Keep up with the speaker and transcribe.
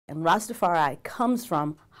And Rastafari comes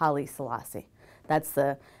from Haile Selassie.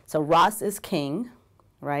 So Ras is king,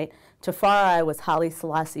 right? Tafari was Haile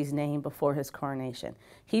Selassie's name before his coronation.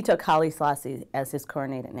 He took Haile Selassie as his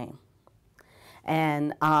coronated name.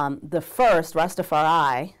 And the first,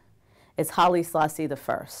 Rastafari, is Haile Selassie the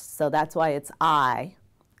first. So that's why it's I,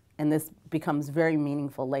 and this becomes very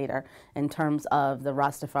meaningful later in terms of the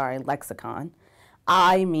Rastafari lexicon.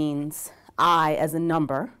 I means I as a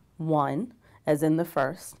number, 1, as in the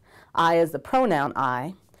first. I as the pronoun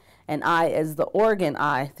I, and I as the organ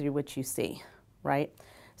I through which you see, right?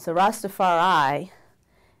 So Rastafari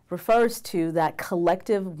refers to that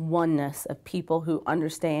collective oneness of people who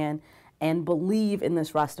understand and believe in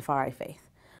this Rastafari faith.